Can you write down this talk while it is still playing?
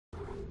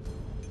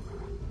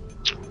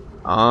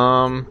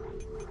Um.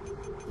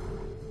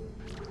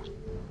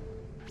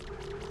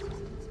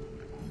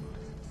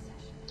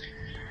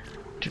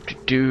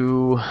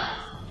 Do.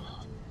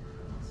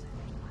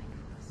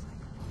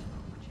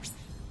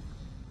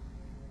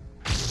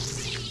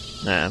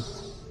 Yeah.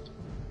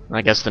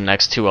 I guess the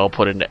next two I'll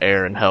put into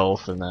air and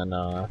health, and then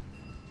I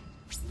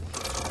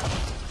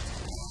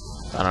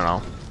don't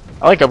know.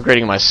 I like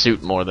upgrading my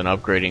suit more than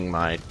upgrading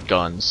my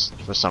guns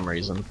for some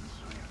reason.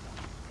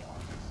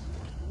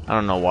 I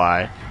don't know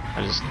why.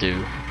 I just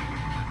do.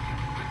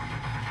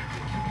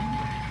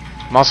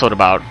 I'm also at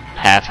about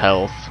half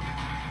health.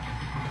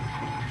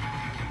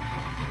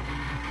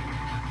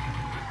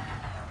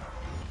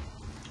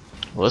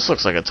 Well, this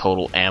looks like a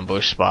total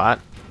ambush spot.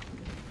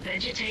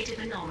 Vegetative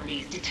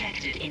anomalies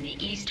detected in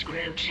the East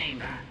Grove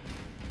chamber.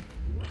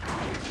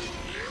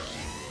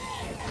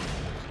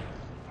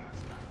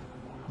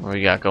 What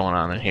we got going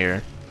on in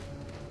here?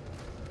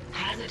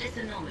 Hazardous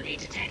anomaly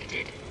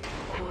detected.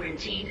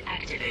 Quarantine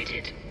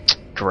activated.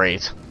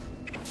 Great.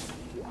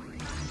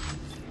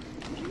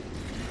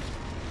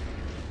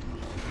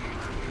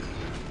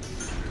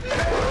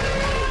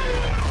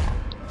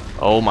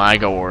 Oh my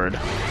god.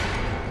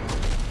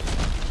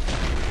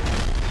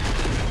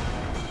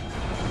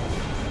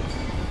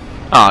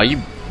 Oh, you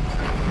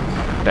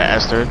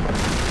bastard.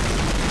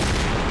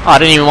 Oh, I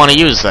didn't even want to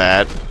use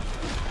that.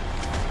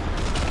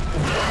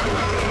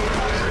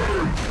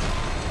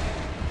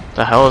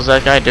 The hell is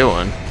that guy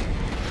doing?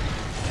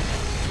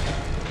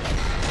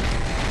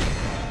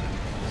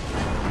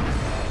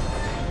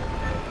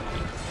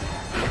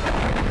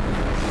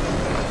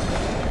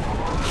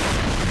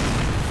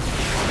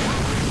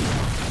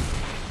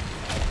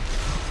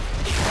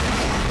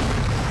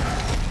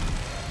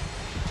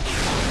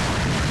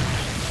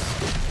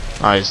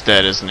 Oh, he's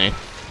dead, isn't he?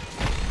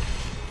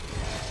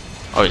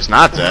 Oh, he's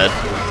not dead.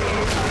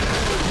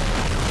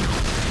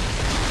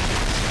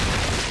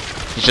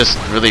 He's just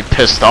really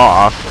pissed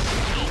off.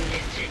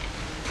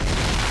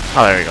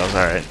 Oh, there he goes,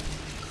 alright.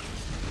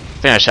 I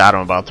think I shot him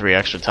about 3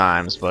 extra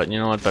times, but you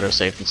know what, better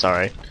safe than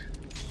sorry.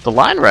 The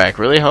line rack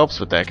really helps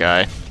with that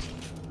guy.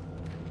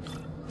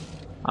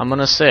 I'm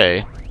gonna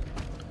say.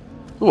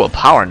 Ooh, a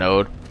power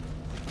node.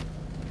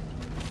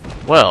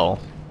 Well.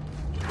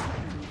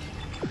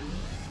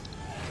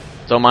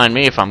 Don't mind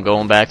me if I'm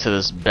going back to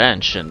this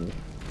bench and...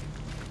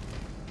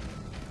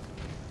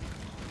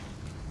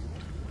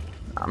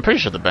 I'm pretty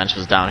sure the bench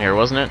was down here,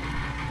 wasn't it?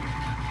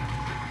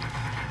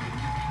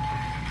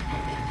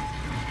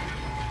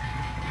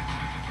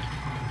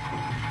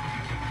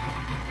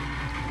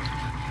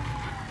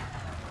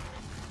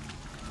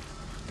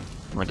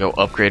 I'm gonna go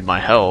upgrade my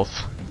health.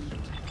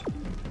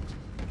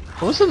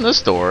 What was in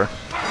this door?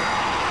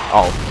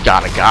 Oh,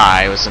 God, a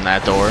guy was in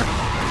that door.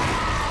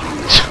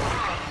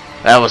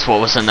 That was what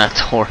was in that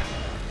door.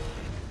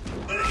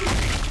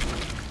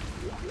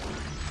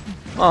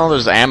 Well,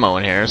 there's ammo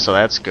in here, so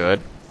that's good.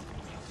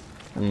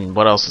 And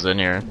what else is in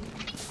here?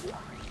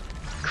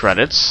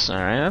 Credits.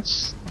 Alright,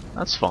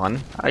 that's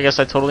fun. I guess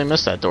I totally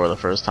missed that door the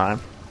first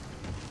time.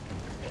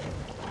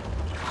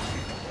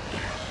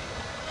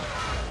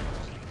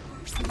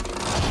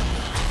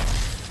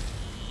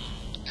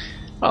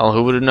 Well,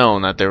 who would have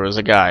known that there was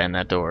a guy in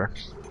that door?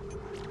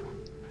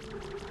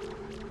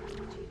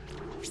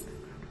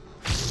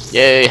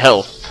 Yay,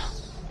 health.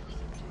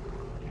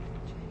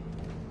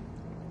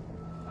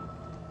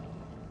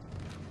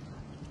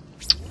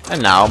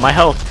 And now my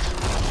health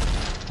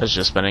has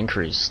just been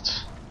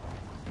increased.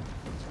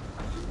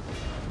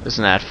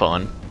 Isn't that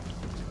fun?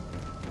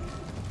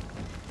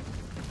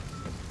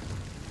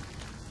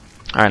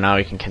 Alright, now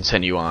we can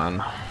continue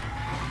on.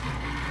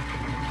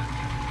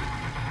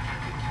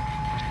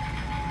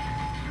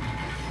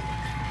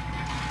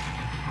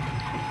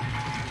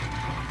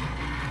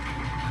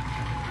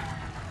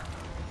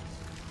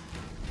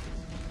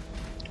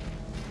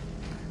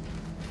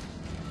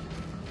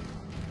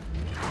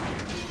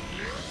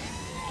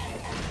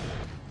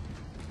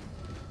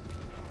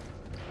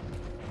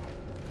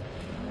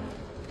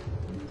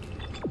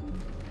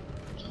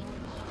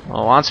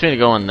 Well, it wants me to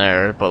go in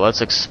there, but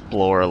let's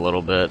explore a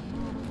little bit.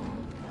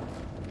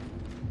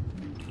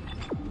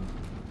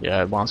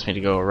 Yeah, it wants me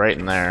to go right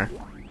in there.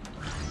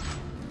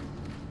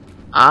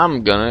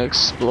 I'm gonna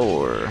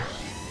explore.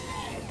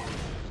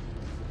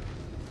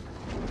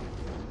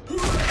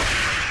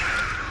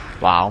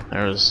 Wow,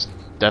 there's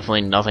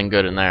definitely nothing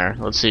good in there.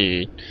 Let's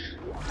see.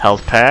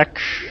 Health pack,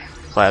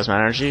 plasma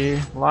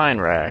energy, line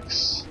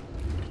racks.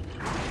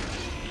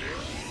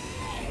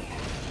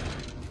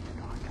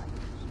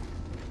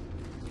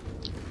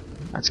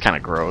 That's kind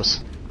of gross.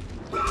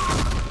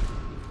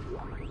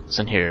 What's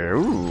in here?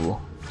 Ooh.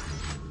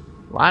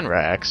 Line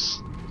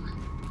racks.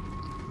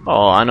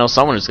 Oh, I know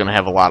someone who's going to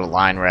have a lot of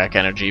line rack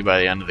energy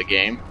by the end of the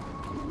game.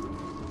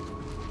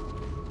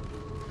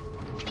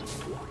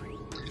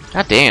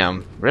 God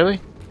damn.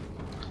 Really?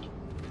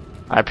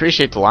 I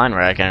appreciate the line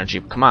rack energy.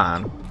 Come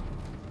on.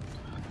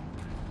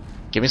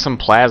 Give me some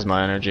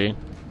plasma energy.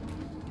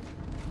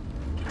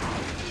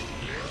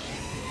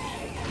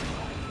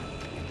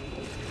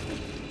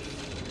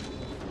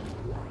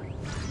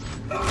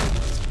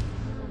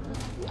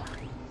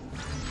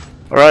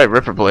 Alright,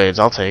 Ripper Blades,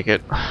 I'll take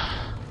it.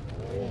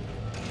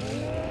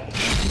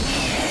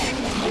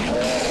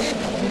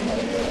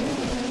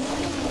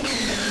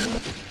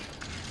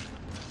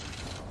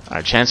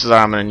 Alright, chances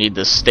are I'm gonna need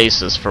this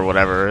stasis for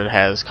whatever it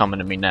has coming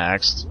to me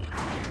next.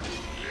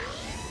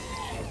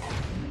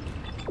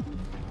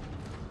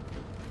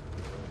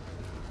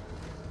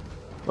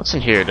 What's in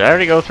here? Did I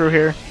already go through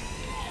here?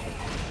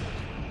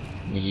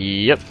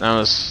 Yep, that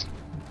was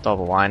all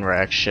the line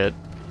rack shit.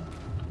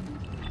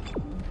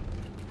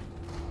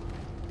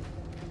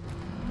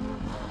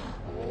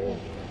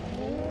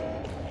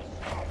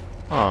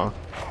 Oh.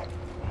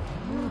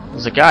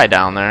 There's a guy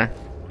down there.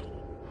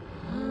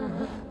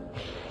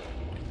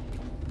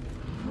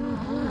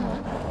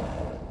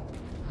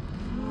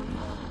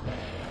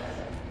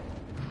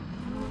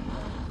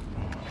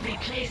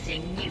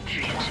 Replacing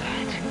nutrient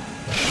vat.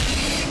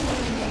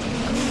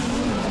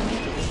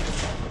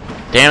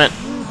 Damn it.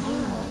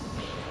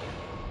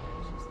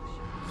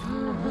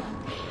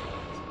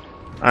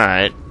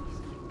 Alright.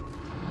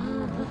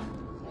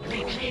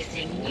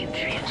 Replacing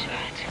nutrient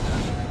vat.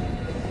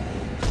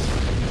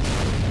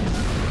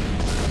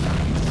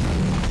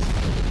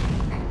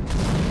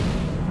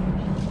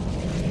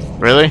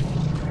 Really?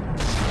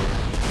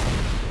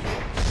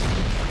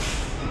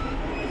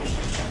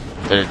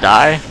 Did it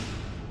die?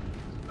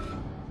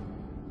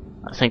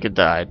 I think it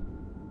died.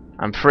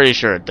 I'm pretty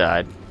sure it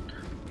died.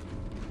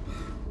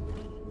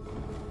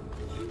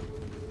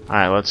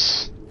 Alright,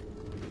 let's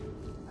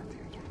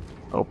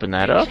open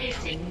that up.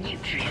 Replacing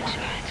nutrient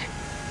vat.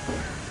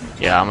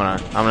 Yeah, I'm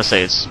gonna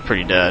say it's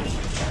pretty dead.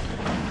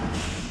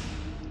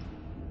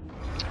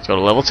 Let's go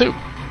to level 2.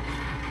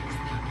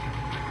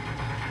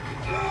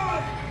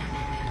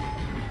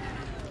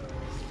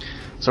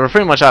 So we're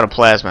pretty much out of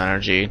plasma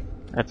energy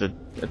at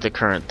the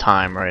current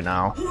time right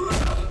now.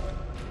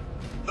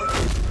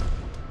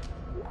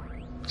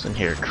 What's in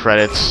here?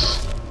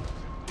 Credits,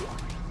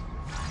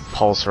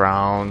 pulse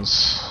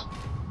rounds.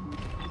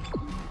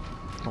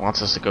 It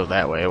wants us to go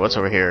that way. What's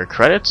over here?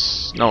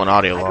 Credits? No, an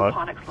audio log.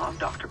 Hydroponics log,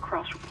 Dr.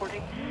 Cross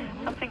reporting.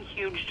 Something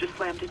huge just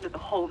slammed into the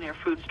hull near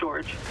food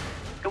storage.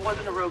 It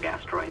wasn't a rogue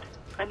asteroid.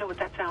 I know what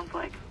that sounds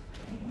like.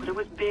 But it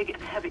was big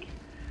and heavy.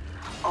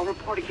 I'll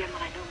report again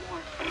when I know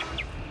more.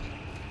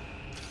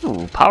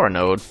 Ooh, power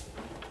node.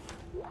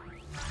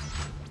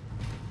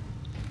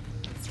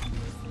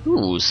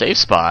 Ooh, safe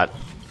spot.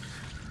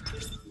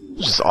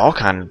 There's just all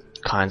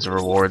kinds of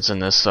rewards in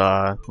this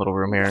little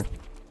room here.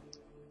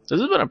 This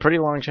has been a pretty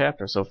long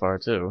chapter so far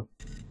too.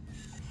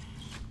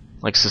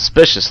 Like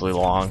suspiciously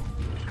long.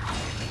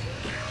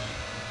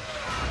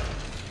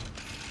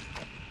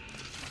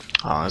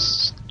 Oh, this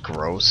is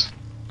gross.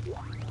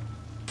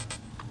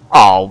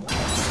 Oh.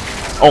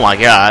 Oh my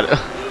god.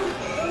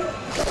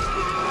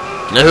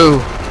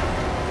 No.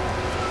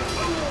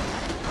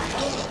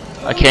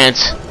 I can't.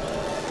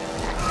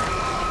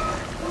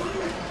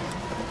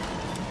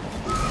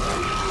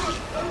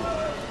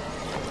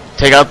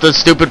 Take out the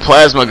stupid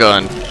plasma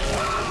gun.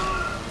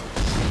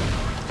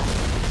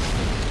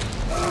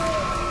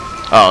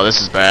 Oh,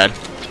 this is bad.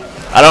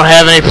 I don't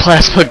have any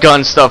plasma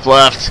gun stuff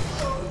left.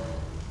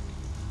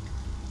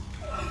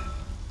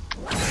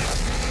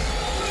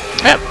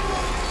 Yep.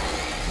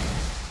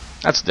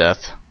 That's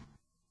death.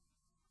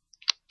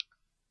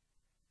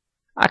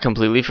 I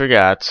completely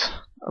forgot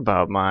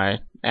about my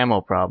ammo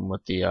problem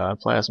with the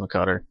plasma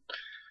cutter.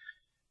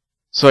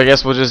 So I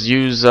guess we'll just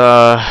use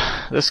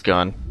this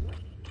gun.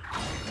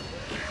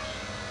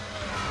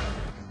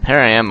 Here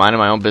I am, minding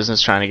my own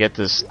business, trying to get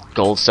this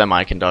gold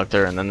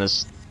semiconductor, and then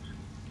this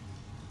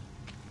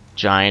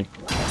giant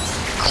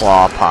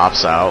claw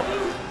pops out.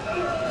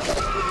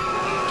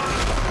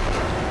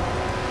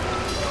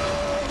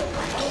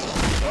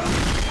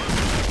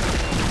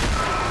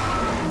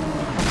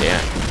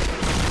 Damn.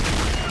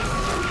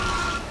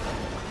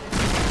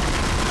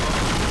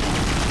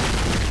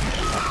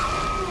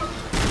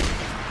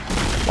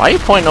 Why are you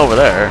pointing over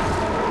there?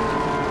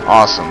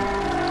 Awesome.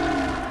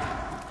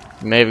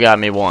 You may have got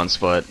me once,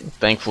 but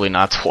thankfully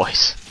not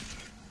twice.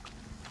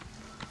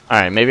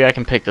 Alright, maybe I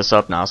can pick this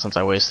up now since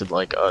I wasted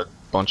like a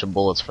bunch of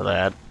bullets for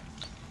that.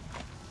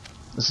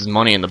 This is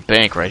money in the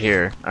bank right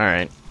here.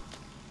 Alright.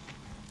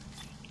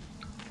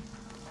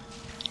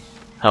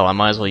 Hell, I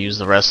might as well use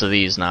the rest of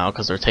these now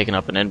because they're taking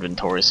up an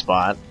inventory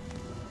spot.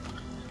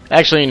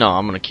 Actually, no,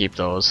 I'm going to keep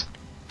those.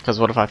 Because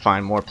what if I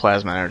find more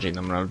plasma energy and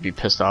I'm going to be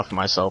pissed off at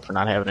myself for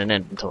not having an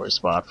inventory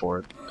spot for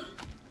it.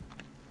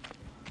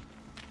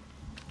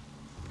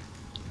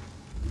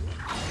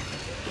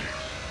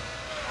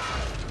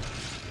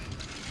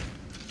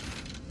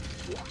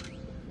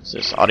 What's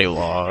this? Audio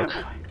log.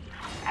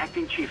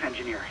 Acting Chief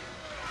Engineer.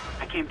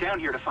 I came down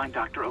here to find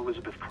Dr.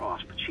 Elizabeth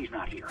Cross, but she's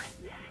not here.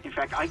 In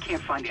fact, I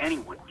can't find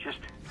anyone. Just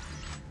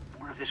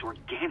more of this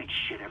organic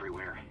shit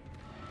everywhere.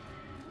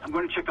 I'm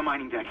going to check the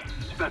mining deck.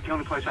 It's about the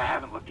only place I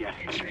haven't looked yet.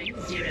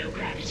 Entering zero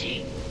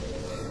gravity.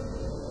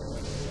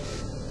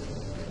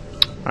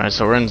 Alright,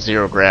 so we're in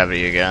zero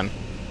gravity again.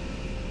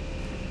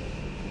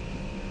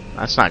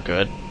 That's not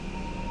good.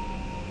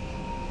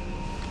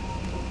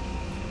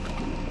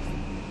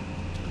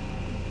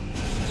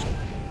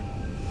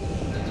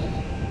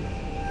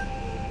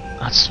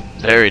 That's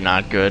very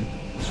not good.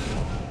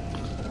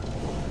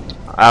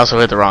 I also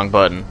hit the wrong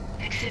button.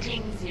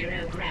 Exiting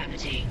zero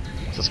gravity.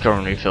 So let's go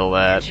and refill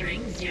that.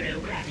 Entering zero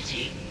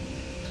gravity.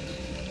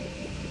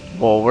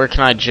 Well, where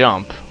can I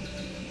jump?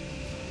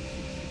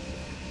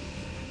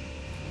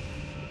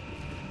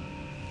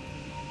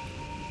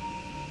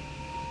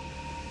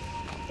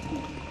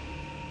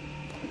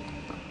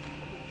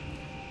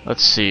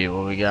 Let's see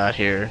what we got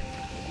here.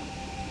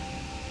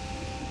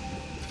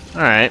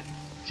 Alright,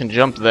 can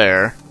jump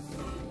there.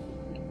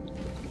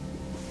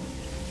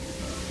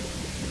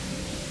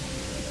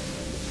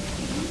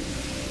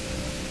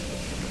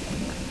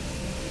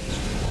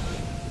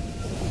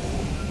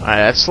 Alright,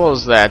 that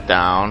slows that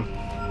down.